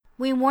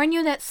We warn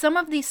you that some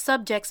of these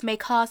subjects may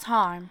cause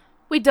harm.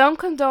 We don't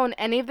condone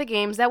any of the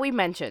games that we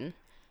mention.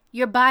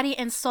 Your body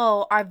and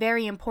soul are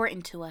very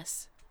important to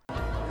us.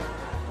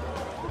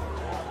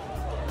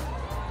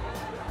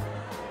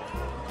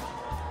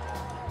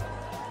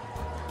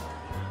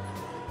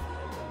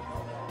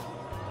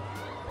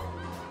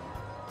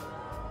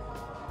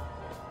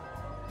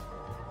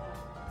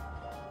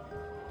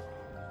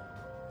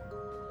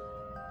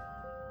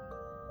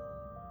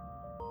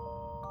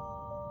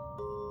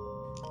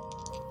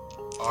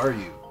 Are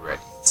you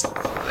ready to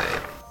play?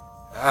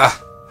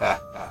 Ah,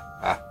 ha, ha,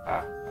 ha,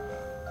 ha.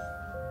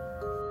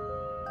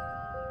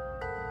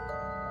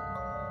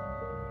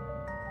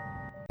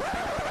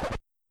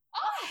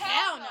 Oh,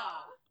 hell no!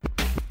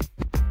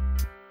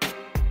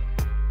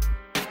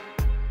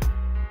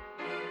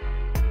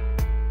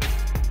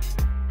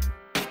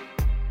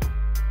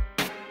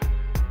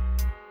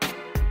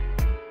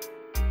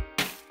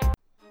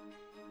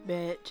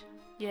 Bitch.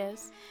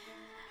 Yes.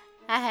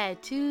 I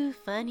had 2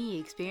 funny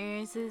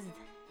experiences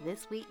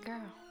this week,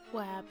 girl.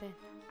 What happened?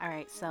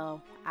 Alright,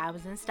 so I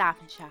was in Stop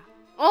and Shop.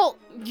 Oh,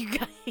 you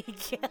got.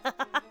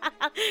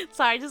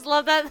 Sorry, just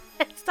love that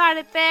it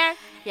started there.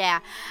 Yeah,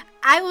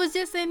 I was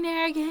just in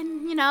there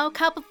getting, a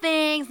couple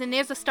things, and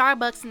there's a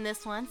Starbucks in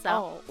this one,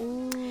 so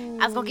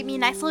I was gonna get me a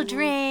nice little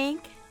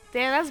drink.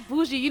 Damn, that's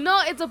bougie. You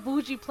know it's a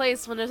bougie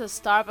place when there's a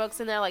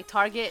Starbucks in there, like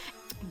Target.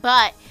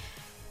 But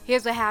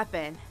here's what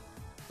happened.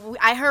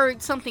 I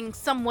heard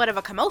somewhat of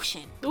a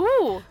commotion.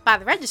 Ooh. By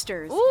the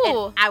registers. Ooh.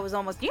 And I was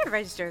almost near the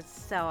registers,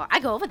 so I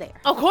go over there.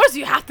 Of course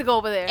you have to go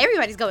over there.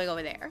 Everybody's going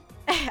over there.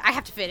 I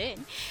have to fit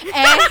in. And,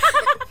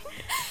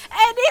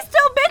 and these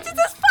 2 bitches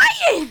is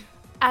fighting.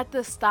 At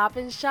the Stop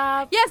and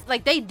Shop? Yes,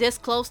 like they this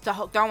close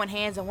to throwing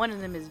hands, and one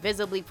of them is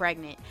visibly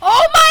pregnant.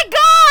 Oh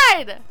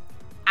my god!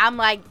 I'm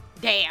like,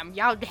 damn,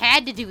 y'all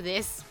had to do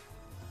this.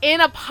 In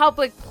a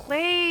public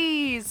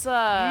place.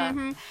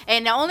 And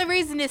the only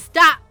reason it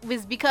stopped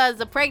was because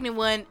the pregnant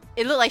one,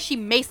 it looked like she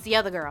maced the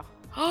other girl.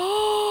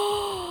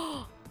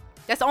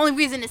 That's the only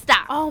reason it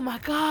stopped. Oh my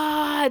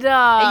god.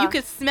 And you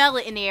could smell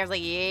it in the air. I was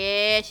like,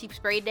 yeah, she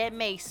sprayed that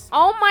mace.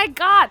 Oh my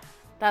god.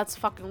 That's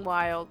fucking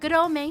wild. Good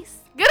old mace.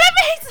 Good old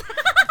mace.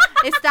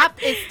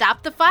 It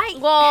stopped the fight.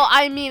 Well,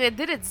 I mean, it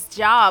did its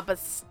job, but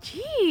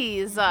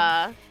jeez.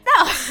 No.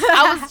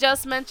 I was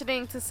just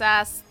mentioning to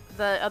Sass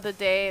the other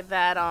day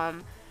that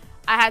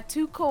I had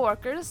 2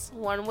 coworkers.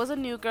 One was a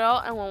new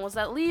girl and one was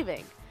at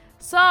leaving.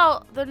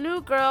 So the new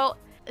girl,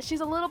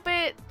 she's a little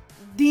bit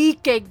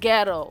dique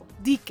ghetto.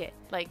 Dique,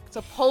 like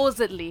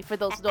supposedly, for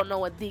those who don't know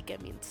what dique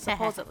means,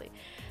 supposedly.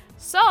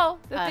 So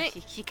the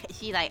thing,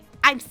 she like,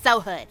 I'm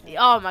so hood.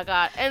 oh my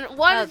god, and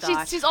one,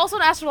 Oh, she's also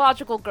an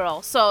astrological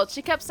girl. So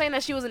she kept saying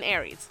that she was an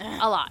Aries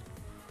a lot.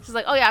 She's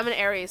like, oh yeah, I'm an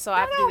Aries, so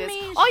I have to do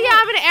this. Oh yeah,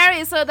 I'm an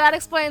Aries, so that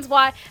explains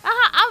why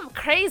I'm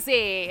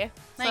crazy.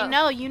 Like, So-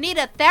 no, you need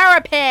a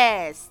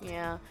therapist.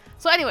 Yeah.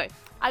 So anyway,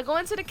 I go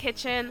into the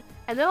kitchen,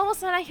 and then all of a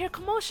sudden I hear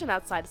commotion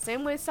outside, the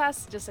same way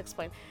Sass just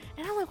explained.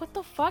 And I'm like, what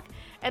the fuck?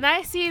 And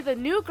I see the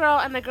new girl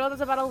and the girl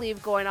that's about to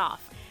leave going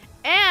off.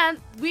 And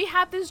we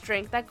have this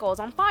drink that goes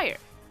on fire.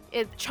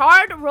 It's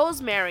charred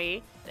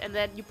rosemary, and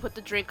then you put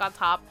the drink on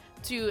top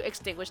to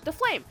extinguish the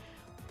flame.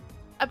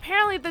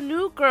 Apparently, the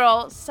new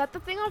girl set the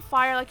thing on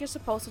fire like you're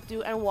supposed to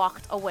do and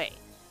walked away.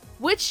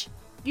 Which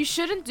you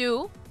shouldn't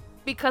do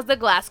because the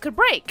glass could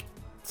break.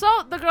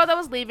 So the girl that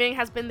was leaving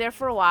has been there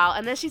for a while,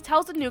 and then she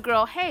tells the new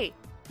girl, hey,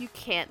 you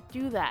can't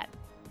do that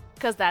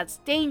because that's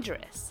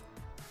dangerous.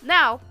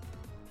 Now,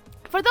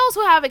 for those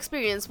who have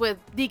experience with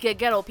dique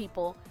ghetto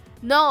people,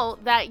 know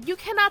that you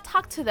cannot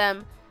talk to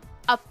them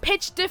a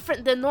pitch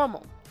different than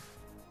normal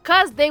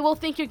because they will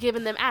think you're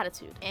giving them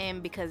attitude.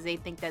 And because they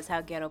think that's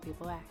how ghetto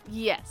people act.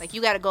 Yes. Like,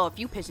 you gotta go a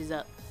few pitches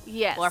up.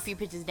 Yes. Or a few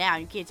pitches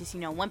down. You can't just,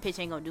 one pitch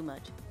ain't gonna do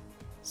much.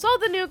 So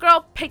the new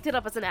girl picked it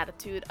up as an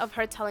attitude of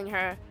her telling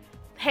her,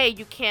 hey,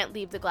 you can't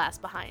leave the glass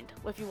behind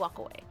if you walk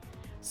away.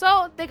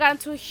 So they got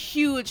into a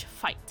huge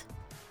fight.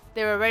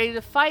 They were ready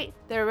to fight.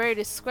 They were ready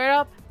to square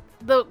up.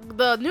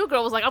 The new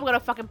girl was like, I'm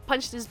gonna fucking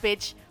punch this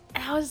bitch.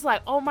 And I was just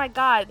like, oh my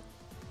god.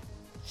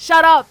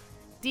 Shut up,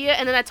 Dia.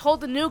 And then I told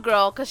the new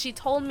girl, because she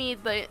told me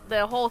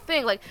the whole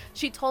thing. Like,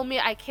 she told me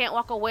I can't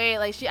walk away.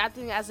 Like, she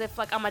acting as if,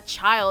 like, I'm a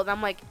child. And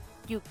I'm like,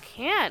 you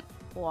can't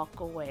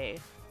walk away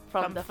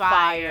from the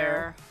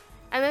fire.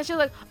 And then she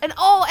was like,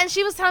 and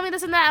she was telling me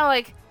this and that. I'm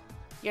like,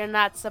 you're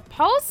not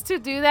supposed to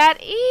do that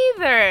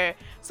either.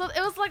 So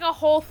it was like a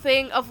whole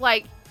thing of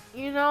like,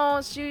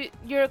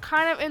 you're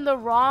kind of in the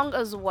wrong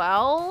as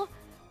well,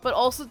 but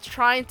also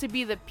trying to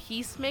be the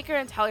peacemaker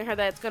and telling her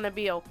that it's gonna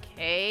be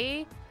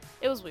okay.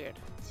 It was weird.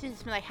 She's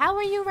just been like, how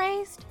were you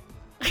raised?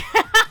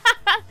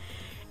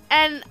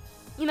 And,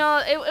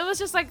 it was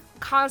just like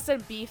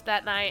constant beef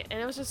that night, and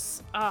it was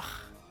just, I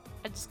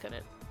just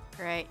couldn't.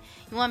 Right.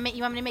 You want me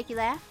to make you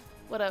laugh?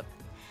 What up?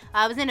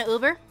 I was in an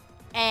Uber,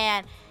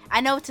 and I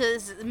know to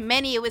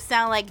many it would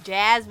sound like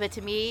jazz, but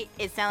to me,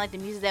 it sounded like the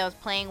music that was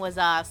playing was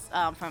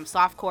from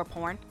softcore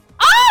porn.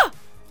 Oh!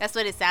 That's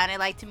what it sounded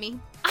like to me.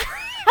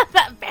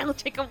 That bound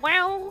chicken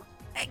wow.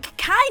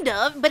 Kind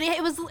of, but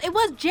it was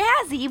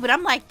jazzy. But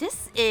I'm like,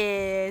 this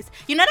is,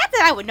 not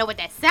that I would know what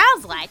that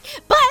sounds like,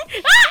 but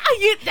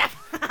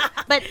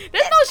but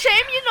There's no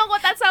shame. You know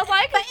what that sounds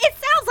like. but it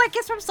sounds like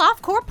it's from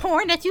softcore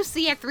porn that you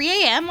see at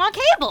 3 a.m. on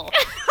cable.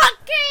 On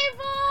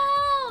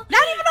cable.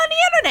 Not even on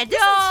the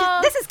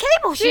internet. This is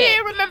cable Do shit.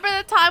 you remember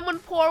the time when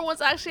porn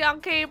was actually on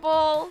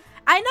cable?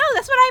 I know,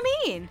 that's what I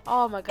mean.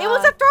 Oh my god. It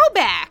was a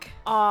throwback.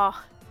 Oh,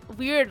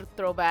 weird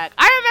throwback.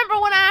 I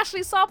remember when I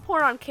actually saw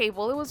porn on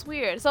cable. It was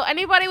weird. So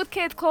anybody with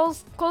kids,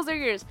 close their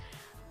ears.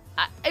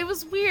 It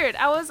was weird.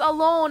 I was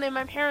alone in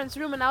my parents'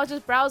 room and I was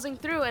just browsing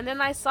through, and then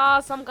I saw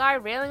some guy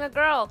railing a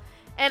girl,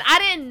 and I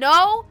didn't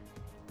know.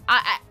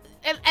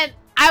 And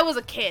I was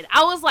a kid.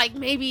 I was like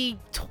maybe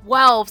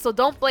 12, so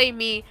don't blame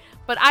me.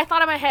 But I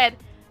thought in my head,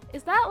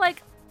 is that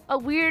like a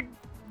weird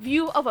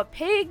view of a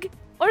pig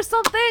or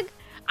something?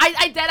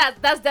 I deadass.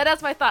 That's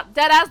deadass my thought.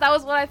 Deadass, that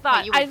was what I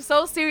thought. Wait, I'm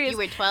so serious. You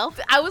were 12?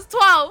 I was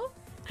 12.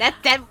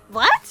 That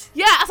what?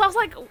 Yeah, so I was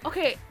like,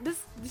 okay,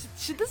 this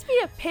should this be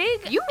a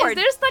pig? You were- Is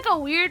there's like a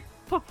weird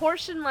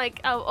proportion, like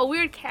a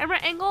weird camera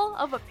angle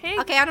of a pig?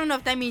 Okay, I don't know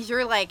if that means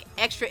you're like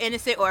extra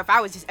innocent or if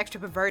I was just extra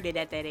perverted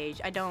at that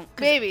age. I don't.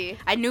 'Cause Maybe.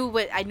 I knew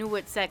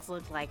what sex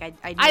looked like. I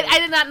knew I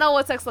did not know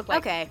what sex looked like.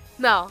 Okay.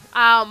 No.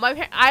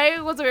 I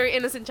was a very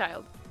innocent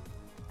child.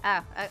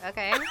 Oh,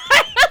 okay.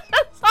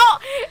 So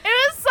it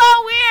was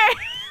so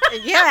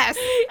weird. Yes.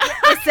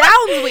 It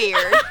sounds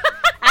weird.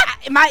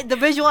 The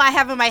visual I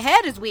have in my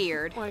head is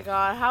weird. Oh my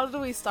god, how do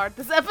we start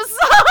this episode?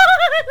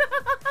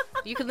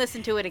 You can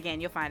listen to it again.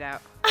 You'll find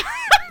out.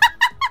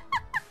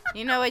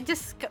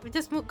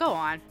 Go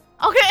on.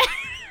 Okay.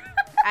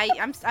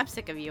 I'm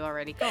sick of you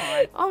already. Go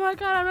on. Oh my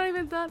god, I'm not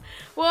even done.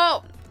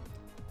 Well,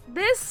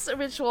 this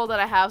ritual that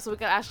I have, so we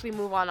can actually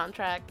move on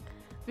track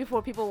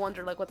before people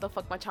wonder like what the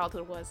fuck my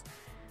childhood was.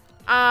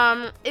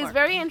 Is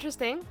very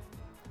interesting.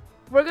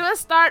 We're gonna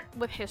start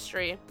with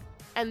history,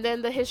 and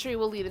then the history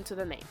will lead into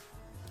the name.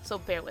 So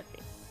bear with me.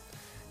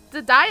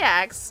 The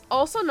Dayaks,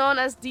 also known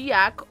as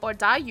Dayak or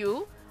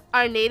Dayu,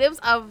 are natives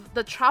of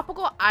the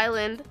tropical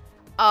island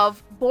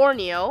of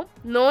Borneo,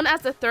 known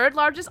as the third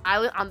largest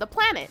island on the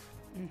planet.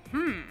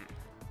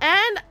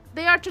 And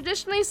they are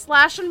traditionally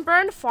slash and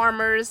burn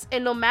farmers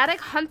and nomadic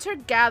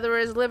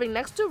hunter-gatherers living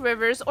next to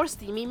rivers or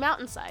steamy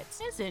mountainsides.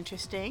 That's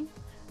interesting.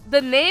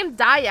 The name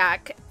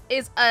Dayak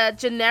is a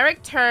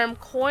generic term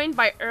coined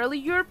by early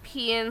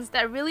Europeans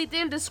that really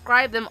didn't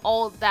describe them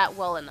all that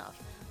well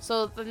enough.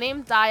 So the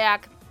name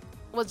Dayak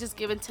was just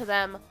given to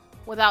them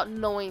without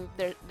knowing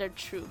their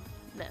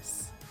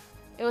trueness.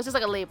 It was just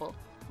like a label.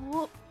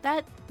 Well,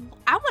 I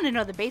want to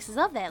know the basis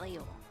of that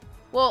label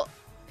Well,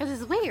 because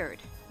it's weird.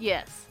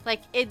 yes.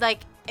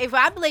 If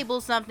I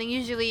label something,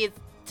 usually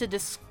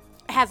it's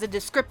has a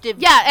descriptive.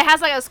 Yeah, it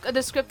has like a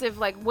descriptive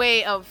like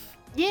way of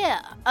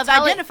of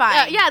telling-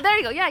 identifying. Yeah, there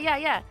you go.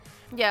 Yeah.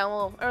 Yeah,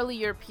 well, early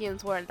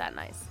Europeans weren't that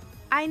nice.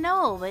 I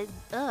know, but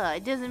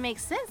it doesn't make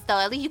sense though.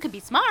 At least you could be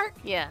smart.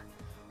 Yeah.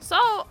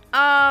 So,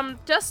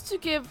 just to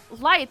give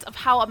light of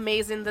how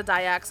amazing the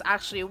Dayaks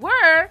actually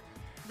were,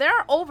 there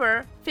are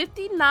over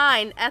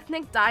 59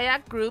 ethnic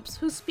Dayak groups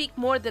who speak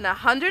more than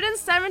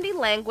 170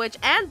 language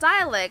and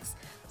dialects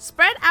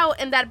spread out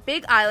in that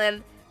big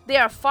island. They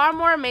are far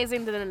more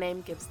amazing than the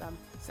name gives them.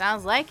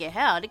 Sounds like it.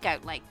 Hell, they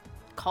got like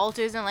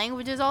cultures and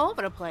languages all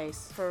over the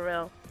place. For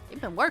real. They've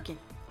been working.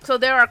 So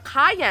there are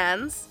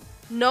Kayans,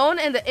 known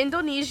in the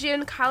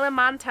Indonesian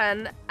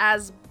Kalimantan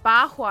as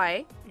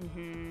Bahuai,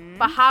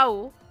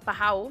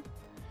 Bahau,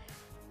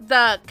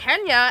 the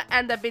Kenya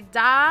and the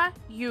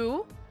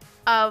Bidayu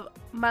of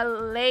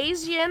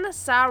Malaysian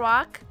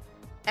Sarawak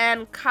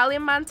and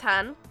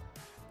Kalimantan.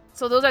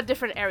 So those are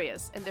different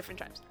areas and different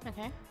tribes.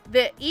 Okay.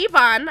 The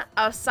Iban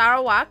of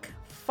Sarawak,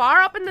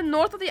 far up in the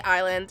north of the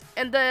island,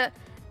 and the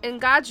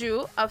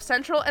Ngaju of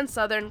central and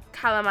southern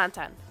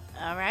Kalimantan.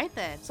 All right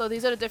then. So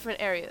these are the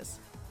different areas.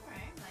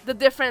 The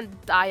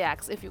different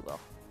Dayaks, if you will.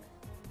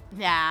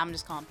 Yeah, I'm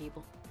just calling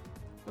people.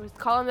 We're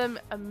calling them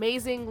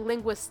amazing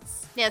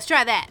linguists. Yeah, let's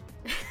try that.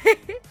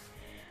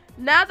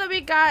 Now that we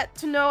got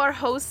to know our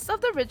hosts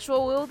of the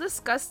ritual, we'll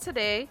discuss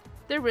today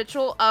the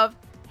ritual of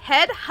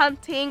head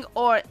hunting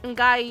or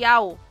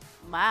ngayao.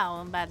 Wow,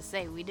 I'm about to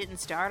say we didn't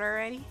start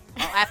already.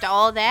 Oh, after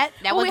all that,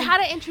 Well, we wasn't-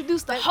 had to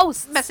introduce the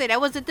hosts. I say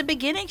that was at the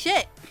beginning.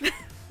 Shit.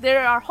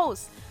 They're our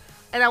hosts.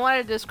 And I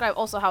wanted to describe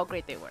also how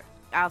great they were.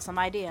 I have some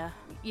idea.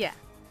 Yeah.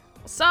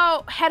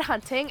 So,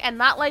 headhunting, and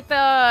not like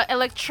the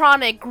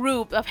electronic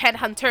group of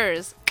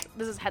headhunters.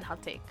 This is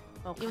headhunting.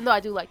 Okay. Even though I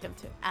do like them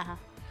too. Uh-huh.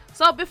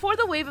 So, before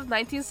the wave of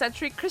 19th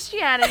century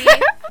Christianity.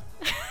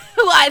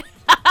 What?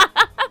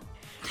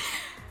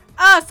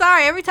 Oh,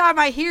 sorry. Every time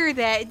I hear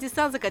that, it just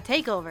sounds like a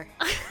takeover.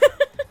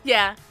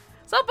 Yeah.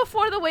 So,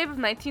 before the wave of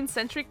 19th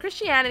century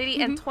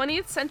Christianity and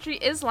 20th century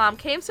Islam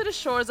came to the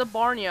shores of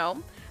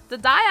Borneo, the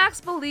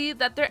Dayaks believed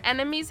that their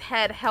enemy's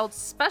head held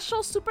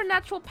special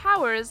supernatural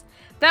powers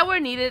that were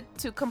needed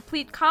to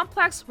complete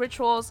complex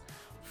rituals,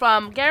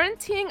 from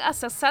guaranteeing a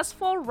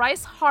successful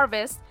rice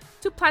harvest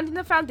to planting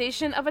the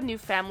foundation of a new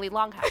family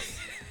longhouse.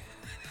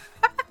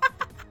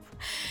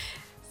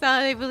 So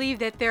they believe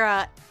that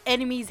their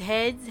enemies'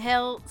 heads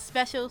held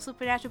special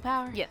supernatural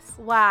power? Yes.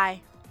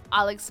 Why?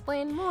 I'll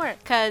explain more.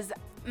 Because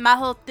my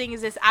whole thing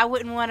is this: I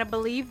wouldn't want to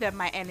believe that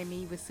my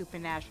enemy was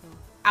supernatural.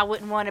 I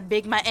wouldn't want to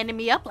big my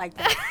enemy up like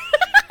that.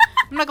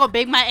 I'm not gonna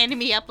big my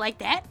enemy up like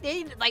that.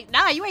 Like,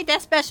 nah, you ain't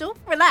that special.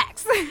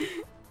 Relax.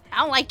 I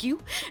don't like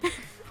you.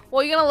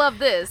 Well, you're gonna love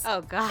this.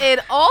 Oh God. It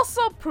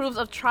also proves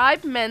of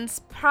tribeman's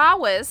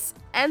prowess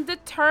and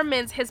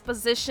determines his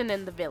position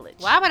in the village.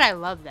 Why would I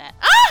love that?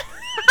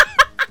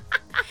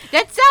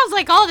 That sounds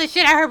like all the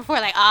shit I heard before.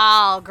 Like,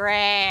 oh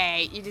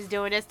great, you just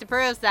doing this to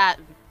prove that.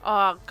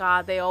 Oh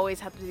God, they always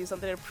have to do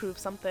something to prove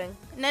something.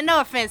 Now, no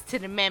offense to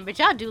the men, but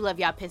y'all do love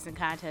y'all pissing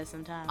contests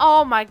sometimes.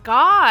 Oh my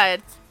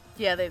God.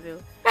 Yeah, they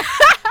do.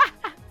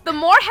 The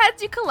more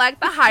heads you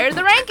collect, the higher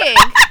the ranking. This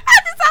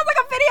sounds like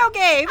a video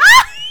game.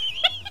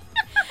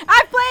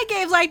 I've played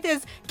games like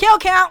this. Kill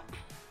count.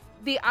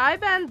 The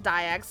Iban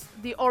Dayaks,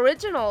 the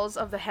originals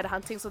of the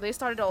headhunting, so they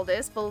started all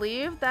this,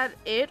 believe that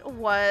it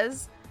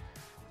was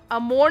a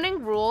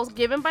morning rule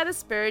given by the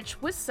spirit,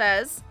 which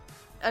says,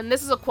 and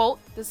this is a quote,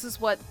 this is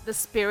what the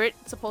spirit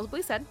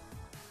supposedly said,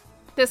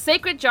 the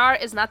sacred jar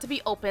is not to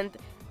be opened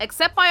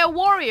except by a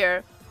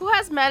warrior who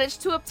has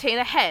managed to obtain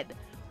a head,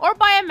 or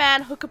by a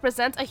man who could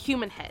present a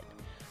human head,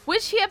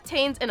 which he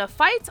obtains in a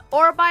fight,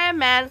 or by a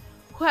man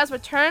who has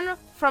returned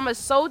from a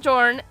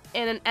sojourn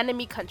in an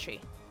enemy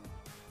country.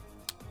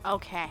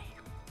 Okay.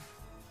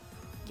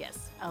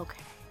 Yes.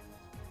 Okay.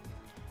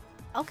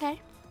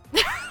 Okay.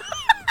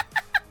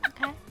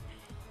 Okay.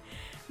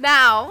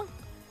 Now,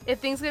 if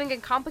things are gonna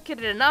get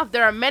complicated enough,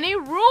 there are many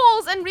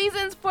rules and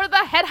reasons for the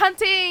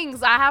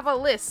headhuntings. I have a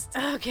list.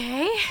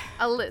 Okay.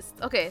 A list.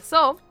 Okay,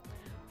 so,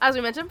 as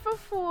we mentioned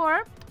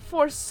before,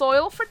 for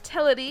soil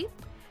fertility,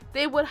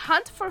 they would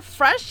hunt for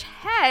fresh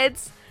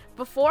heads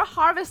before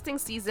harvesting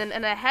season,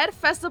 and a head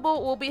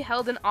festival will be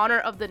held in honor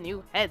of the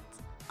new heads.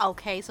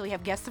 Okay, so we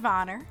have guests of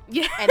honor.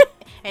 Yeah.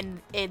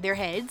 And their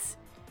heads.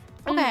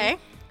 Okay.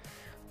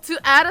 To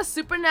add a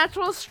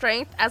supernatural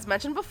strength, as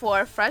mentioned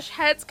before, fresh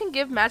heads can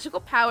give magical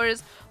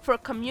powers for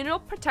communal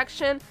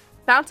protection,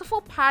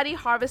 bountiful paddy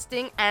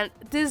harvesting, and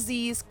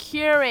disease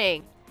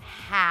curing.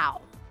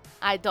 How?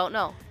 I don't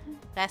know.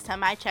 Last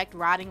time I checked,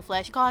 rotting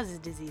flesh causes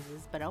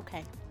diseases, but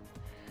okay.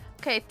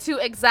 Okay, to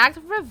exact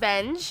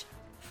revenge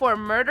for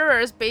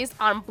murderers based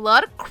on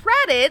blood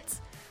credit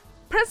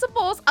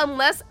principles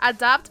unless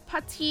adopt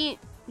pati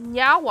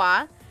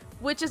nyawa,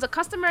 which is a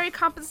customary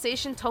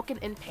compensation token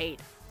in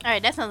paid.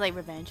 Alright, that sounds like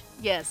revenge.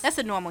 Yes. That's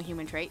a normal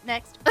human trait.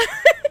 Next.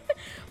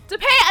 To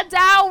pay a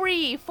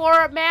dowry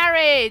for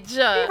marriage.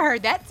 I've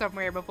heard that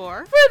somewhere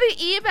before. For the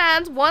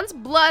E-bands, once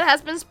blood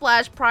has been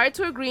splashed prior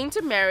to agreeing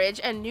to marriage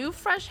and new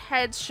fresh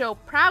heads show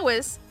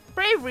prowess,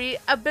 bravery,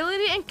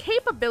 ability, and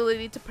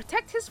capability to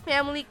protect his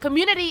family,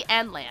 community,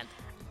 and land.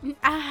 No.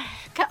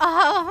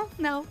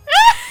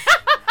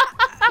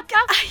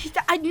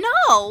 I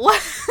know.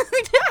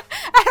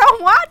 I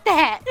don't want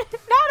that.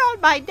 Not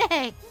on my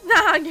day.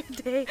 Not on your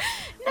day.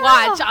 No.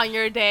 Watch on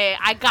your day.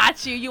 I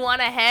got you. You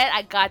want a head?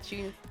 I got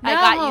you. I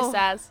got you,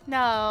 Sass.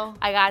 No.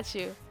 I got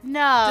you.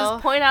 No.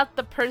 Just point out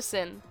the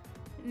person.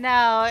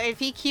 No. If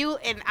he cute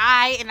and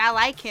I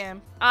like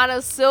him. On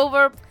a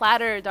silver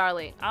platter,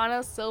 darling. On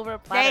a silver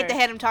platter. That ain't the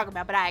head I'm talking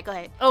about, but alright, go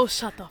ahead. Oh,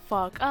 shut the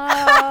fuck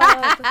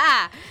up.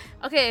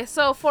 Okay,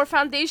 so for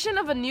foundation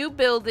of a new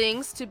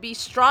buildings to be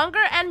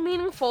stronger and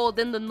meaningful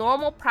than the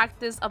normal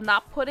practice of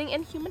not putting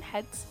in human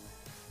heads.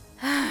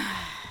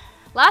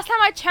 Last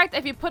time I checked,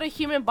 if you put a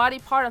human body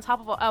part on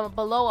top of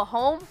below a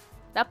home,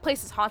 that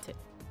place is haunted.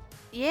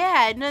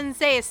 Yeah, it doesn't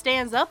say it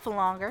stands up for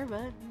longer,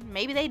 but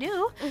maybe they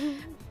do.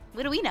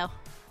 What do we know?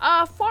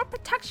 For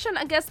protection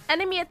against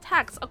enemy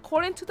attacks,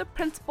 according to the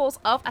principles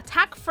of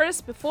attack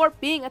first before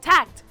being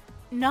attacked.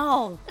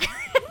 No.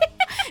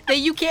 That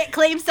you can't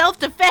claim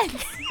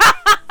self-defense.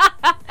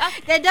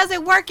 That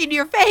doesn't work in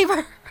your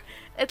favor.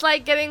 It's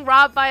like getting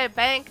robbed by a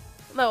bank.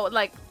 No,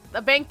 like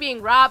a bank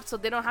being robbed so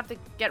they don't have to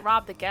get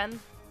robbed again.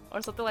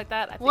 Or something like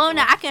that. Well,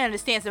 no, I can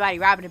understand somebody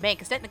robbing a bank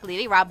because technically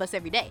they rob us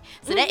every day.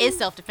 So that is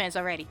self-defense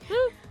already.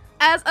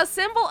 As a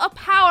symbol of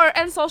power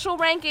and social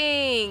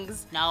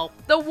rankings. No.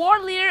 The war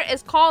leader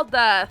is called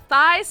the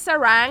Thai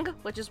Sarang,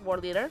 which is war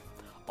leader,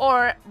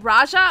 or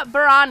Raja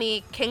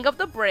Barani, king of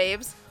the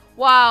braves,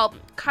 while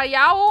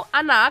Kayao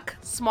Anak,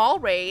 small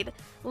raid,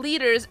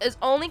 leaders is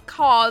only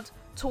called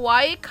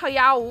Tuai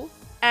Kayao,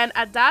 and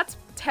Adat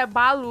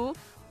Tebalu,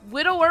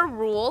 widower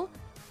rule,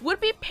 would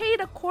be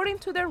paid according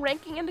to their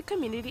ranking in the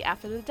community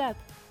after the death.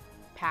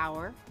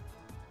 Power.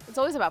 It's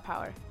always about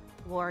power.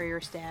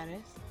 Warrior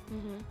status.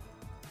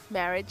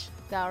 Marriage,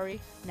 dowry,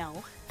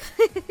 No.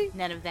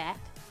 None of that.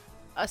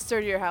 a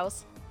sturdier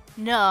house,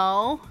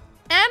 No.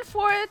 and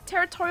for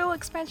territorial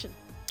expansion.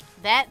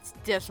 That's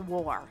just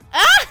war.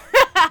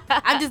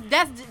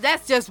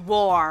 That's just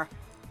war.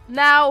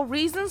 Now,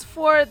 reasons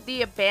for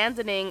the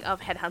abandoning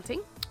of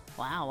headhunting.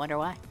 Wow, I wonder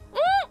why.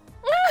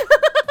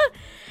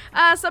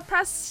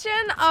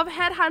 Suppression of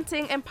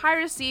headhunting and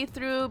piracy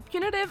through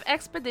punitive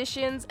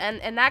expeditions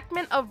and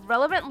enactment of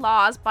relevant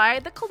laws by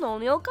the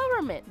colonial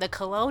government. The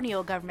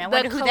colonial government.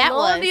 I The wonder who that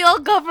was. colonial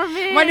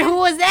government. Wonder who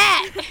was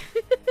that?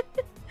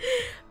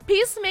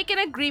 Peacemaking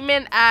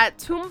agreement at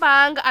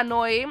Tumbang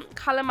Anoy,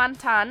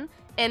 Kalimantan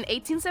in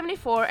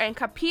 1874 and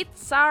Kapit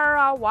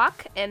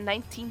Sarawak in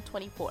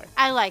 1924.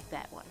 I like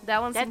that one.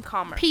 That one's in That's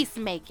calmer.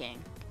 peacemaking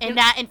and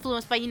not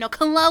influenced by,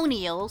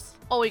 colonials.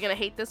 Oh, you're gonna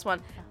hate this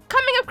one.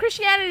 Coming of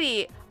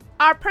Christianity.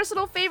 Our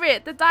personal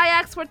favorite. The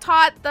Dayaks were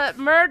taught that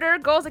murder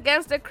goes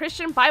against the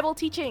Christian Bible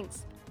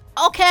teachings.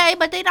 Okay,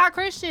 but they not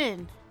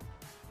Christian.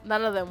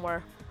 None of them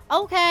were.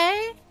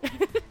 Okay.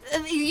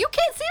 You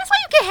can't see, that's why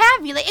you can't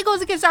have me. Like, it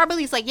goes against our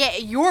beliefs. Like, yeah,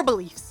 your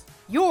beliefs.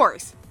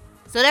 Yours.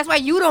 So that's why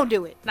you don't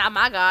do it. Not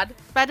my God.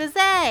 About to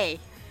say.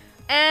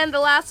 And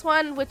the last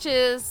one, which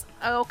is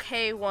an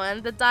okay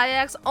one. The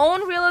Dayaks'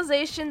 own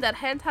realization that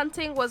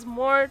headhunting was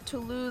more to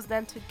lose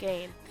than to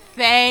gain.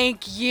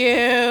 Thank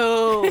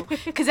you.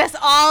 Because that's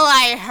all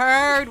I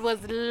heard was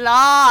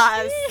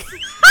loss.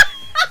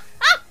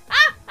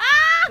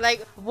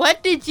 Like,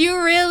 what did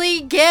you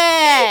really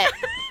get?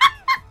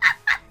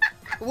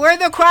 Were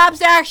the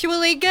crops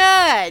actually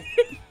good?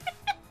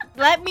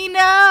 Let me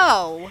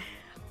know.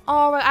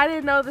 Oh, I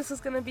didn't know this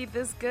was gonna be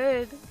this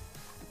good.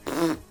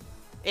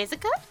 Is it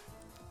good?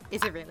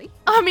 Is it really?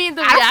 I mean,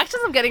 the I don't-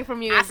 reactions I'm getting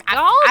from you is I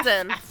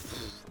golden.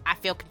 I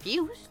feel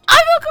confused. I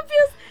feel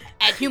confused.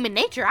 At human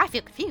nature, I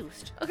feel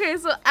confused. Okay,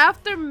 so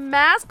after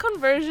mass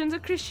conversion to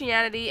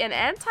Christianity and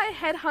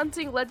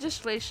anti-headhunting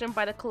legislation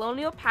by the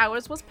colonial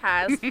powers was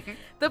passed,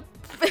 the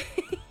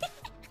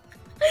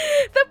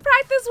the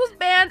practice was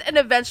banned and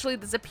eventually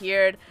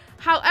disappeared.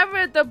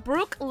 However, the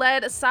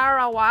Brooke-led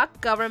Sarawak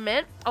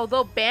government,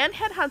 although banned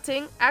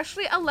headhunting,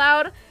 actually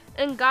allowed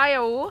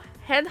Ngayau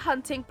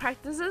headhunting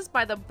practices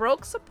by the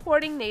Brooke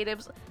supporting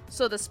natives,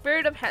 so the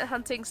spirit of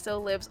headhunting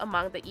still lives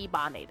among the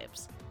Iba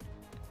natives.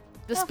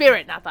 The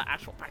spirit, not the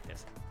actual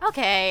practice.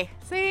 Okay,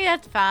 see,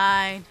 that's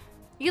fine.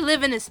 You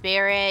live in the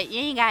spirit. You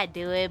ain't gotta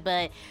do it,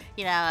 but,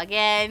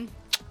 again,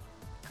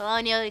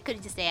 colonial, you could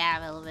just stay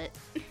out of it a little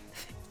bit.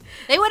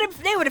 They would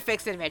have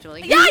fixed it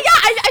eventually. Yeah,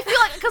 I feel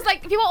like, because,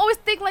 like, people always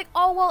think, like,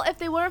 oh, well, if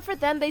they weren't for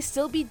them, they'd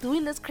still be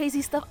doing this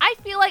crazy stuff. I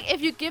feel like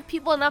if you give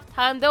people enough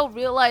time, they'll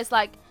realize,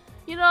 like,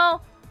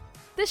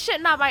 this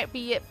shit not might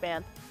be it,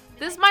 man.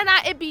 This might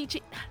not it be,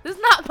 this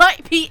not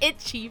might be it,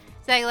 chief.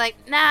 Say, like,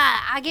 nah,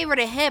 I gave her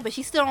the head, but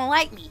she still don't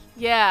like me.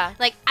 Yeah.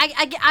 Like,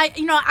 I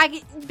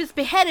just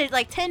beheaded,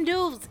 like, 10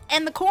 dudes,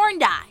 and the corn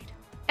died.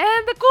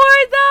 And the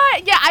corn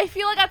died. Yeah, I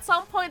feel like at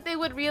some point they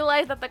would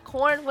realize that the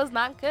corn was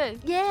not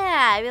good. Yeah,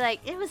 I'd be like,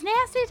 it was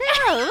nasty too.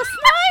 It was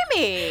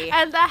slimy.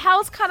 And the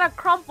house kind of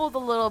crumpled a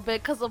little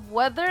bit because of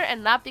weather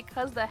and not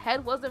because the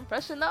head wasn't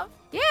fresh enough.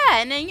 Yeah,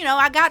 and then,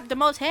 I got the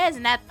most heads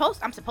in that post.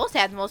 I'm supposed to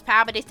have the most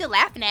power, but they still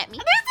laughing at me.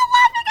 They're still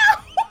laughing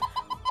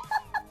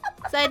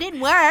So it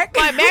didn't work.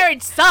 My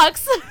marriage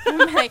sucks.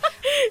 Like,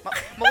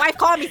 my wife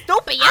called me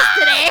stupid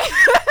yesterday.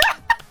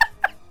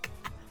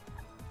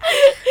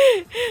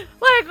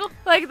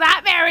 like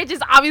that marriage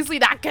is obviously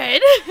not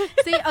good.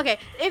 See, okay,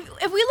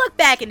 if we look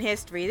back in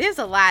history, there's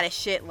a lot of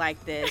shit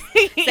like this.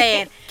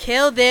 Saying,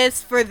 kill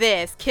this for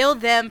this, kill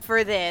them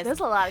for this. There's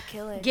a lot of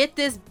killing. Get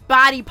this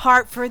body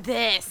part for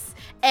this.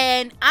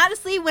 And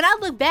honestly, when I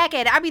look back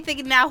at it, I be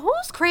thinking, now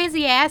whose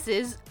crazy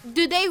asses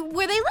were they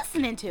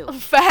listening to?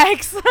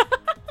 Facts.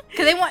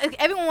 Because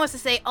everyone wants to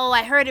say, oh,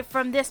 I heard it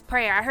from this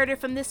prayer, I heard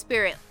it from this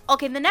spirit.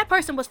 Okay, then that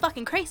person was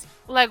fucking crazy.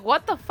 Like,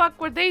 what the fuck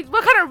what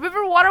kind of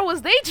river water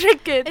was they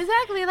drinking?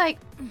 Exactly, like,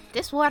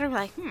 this water,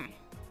 like, I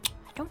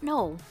don't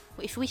know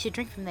if we should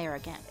drink from there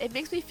again. It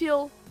makes me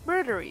feel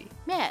murdery.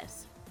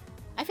 Yes.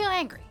 I feel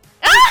angry.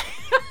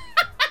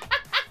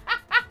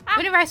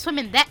 Whenever I swim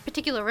in that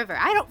particular river,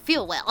 I don't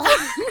feel well.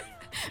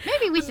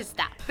 Maybe we should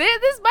stop.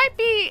 This might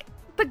be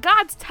the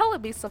gods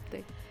telling me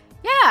something.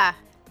 Yeah.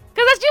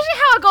 Because that's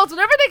usually how it goes.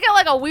 Whenever they get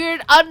like a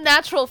weird,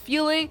 unnatural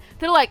feeling,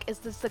 they're like, is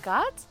this the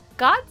gods?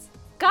 Gods?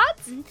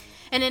 Gods? Mm-hmm.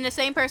 And then the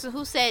same person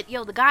who said,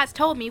 yo, the gods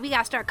told me we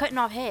gotta start cutting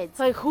off heads. It's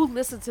like, who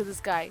listened to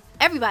this guy?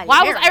 Everybody.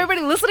 Why was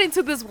everybody listening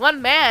to this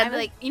one man? I'm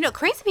like,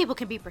 crazy people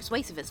can be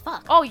persuasive as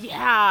fuck. Oh,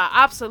 yeah,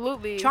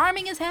 absolutely.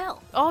 Charming as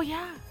hell. Oh,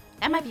 yeah.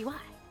 That might be why.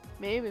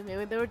 Maybe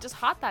they were just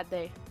hot that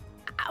day.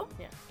 Ow.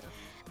 Yeah.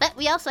 But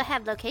we also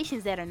have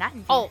locations that are not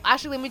in Oh,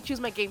 actually, let me choose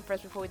my game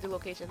first before we do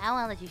location. I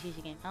want to let you choose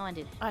your game. I want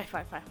to do that. Alright,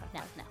 fine.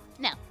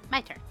 No. My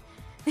turn.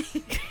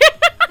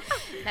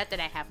 Not that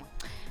I have one.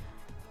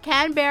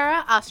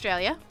 Canberra,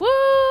 Australia.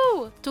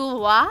 Woo!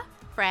 Toulouse,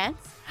 France.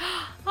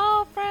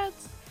 Oh,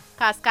 France.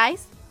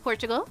 Cascais,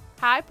 Portugal.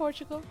 Hi,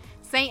 Portugal.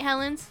 St.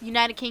 Helens,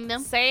 United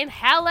Kingdom. St.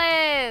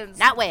 Helens.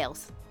 Not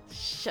Wales.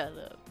 Shut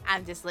up.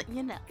 I'm just letting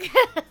you know.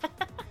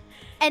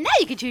 And now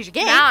you can choose your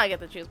game. Now I get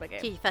to choose my game.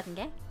 Choose your fucking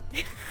game.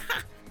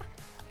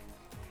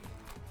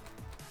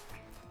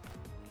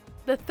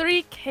 The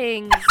Three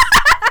Kings.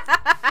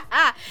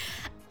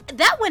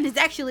 that one is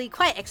actually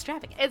quite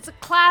extravagant. It's a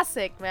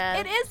classic,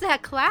 man. It is a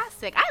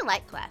classic. I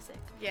like classic.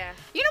 Yeah.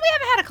 You know, we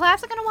haven't had a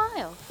classic in a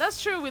while.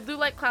 That's true. We do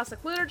like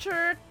classic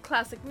literature,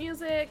 classic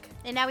music.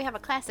 And now we have a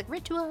classic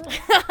ritual.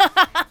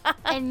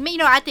 And, you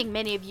know, I think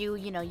many of you,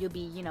 you know, you'll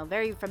be, you know,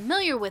 very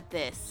familiar with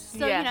this.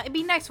 So, Yeah. you know, it'd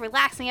be a nice,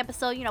 relaxing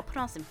episode. You know, put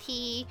on some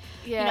tea.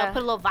 Yeah. You know,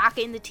 put a little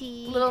vodka in the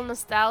tea. Little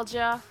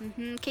nostalgia.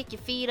 Kick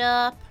your feet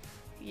up.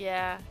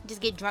 Yeah.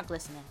 Just get drunk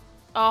listening.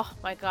 Oh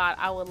my god,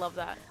 I would love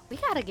that. We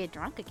gotta get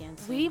drunk again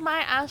soon. We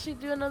might actually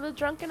do another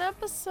drunken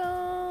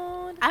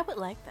episode. I would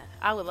like that.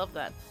 I would love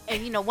that.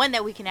 And, you know, one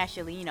that we can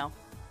actually, you know,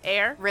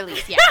 Air.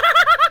 release. Yeah.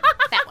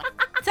 That one.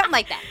 Something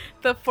like that.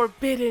 The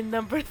forbidden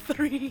number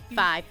 3.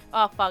 5.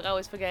 Oh fuck, I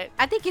always forget.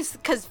 I think it's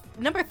because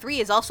number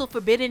 3 is also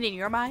forbidden in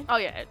your mind. Oh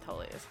yeah, it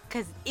totally is.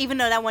 Because even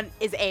though that one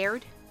is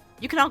aired,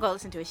 you can all go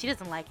listen to it. She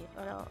doesn't like it.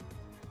 I know.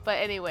 But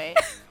anyway.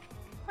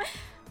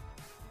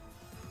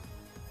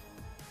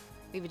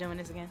 We be doing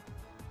this again?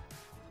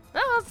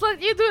 No, let's let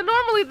you do it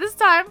normally this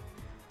time.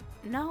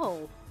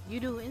 No. You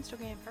do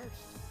Instagram first.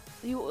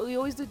 We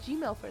always do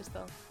Gmail first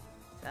though.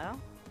 So? Alright,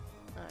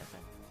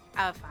 fine.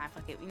 Oh, fine.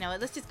 Fuck it. You know what?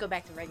 Let's just go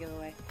back to regular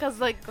way. Cause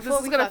like Before this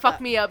is we gonna fuck fuck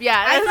up. me up.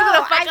 Yeah, I this know. is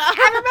gonna fuck up.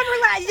 I remember.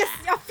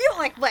 I feel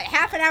like, what,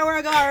 half an hour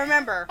ago, I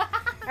remember.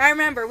 I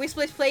remember. We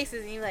switched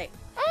places and you're like,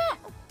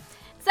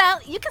 So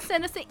you can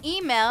send us an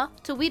email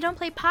to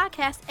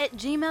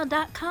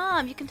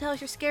wedon'tplaypodcast@gmail.com. You can tell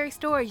us your scary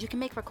stories. You can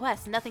make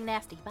requests. Nothing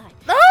nasty. Bye.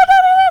 No.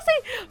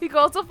 You can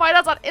also find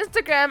us on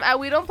Instagram at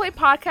We Don't Play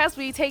Podcast.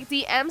 We take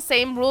DM.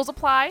 Same rules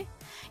apply.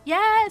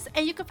 Yes,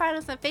 and you can find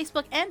us on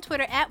Facebook and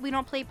Twitter at We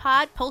Don't Play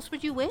Pod. Post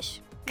what you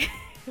wish.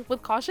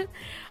 With caution.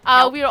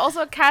 Nope. We are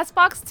also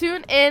Castbox,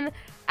 TuneIn,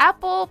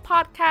 Apple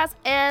Podcasts,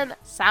 and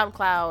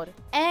SoundCloud.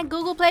 And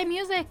Google Play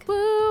Music.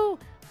 Woo!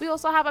 We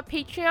also have a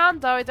Patreon,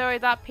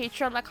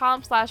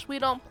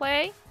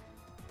 www.patreon.com/wedon'tplay.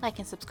 Like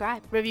and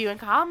subscribe. Review and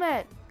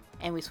comment.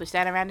 And we switch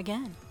that around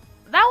again.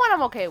 That one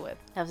I'm okay with.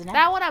 That was enough.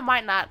 That one I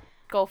might not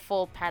go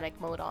full panic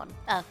mode on.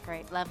 Oh,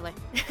 great. Lovely.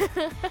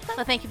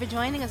 Well, thank you for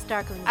joining us,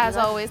 Darkling. As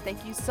always,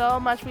 thank you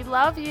so much. We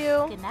love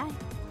you. Good night.